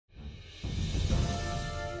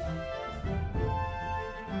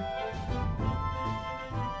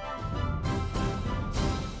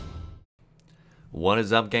What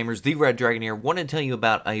is up, gamers? The Red Dragon here. Want to tell you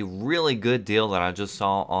about a really good deal that I just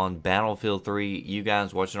saw on Battlefield 3. You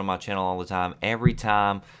guys watching on my channel all the time. Every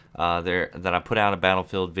time that I put out a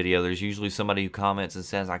Battlefield video, there's usually somebody who comments and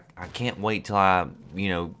says, I can't wait till I,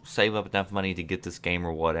 save up enough money to get this game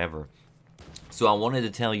or whatever. So I wanted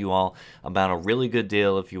to tell you all about a really good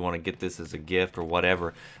deal if you want to get this as a gift or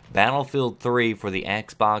whatever. Battlefield 3 for the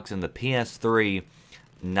Xbox and the PS3,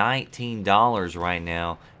 $19 right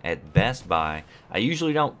now at Best Buy. I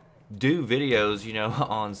usually don't do videos,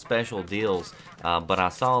 on special deals, but I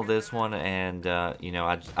saw this one and,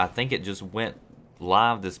 I think it just went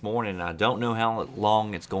live this morning. I don't know how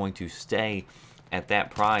long it's going to stay at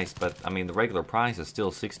that price, but I mean the regular price is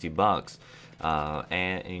still 60 bucks.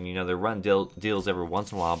 And they run deals every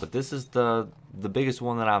once in a while, but this is the biggest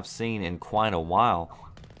one that I've seen in quite a while.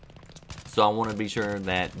 So I want to be sure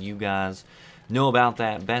that you guys know about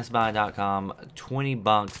that. BestBuy.com, 20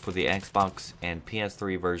 bucks for the Xbox and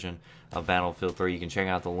PS3 version of Battlefield 3. You can check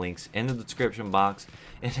out the links in the description box.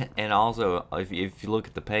 And also, if you look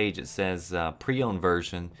at the page, it says pre-owned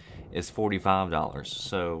version is $45.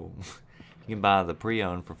 So you can buy the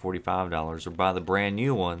pre-owned for $45 or buy the brand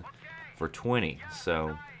new one for $20.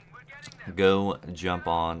 So go jump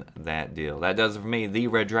on that deal. That does it for me, the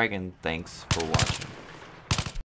Red Dragon. Thanks for watching.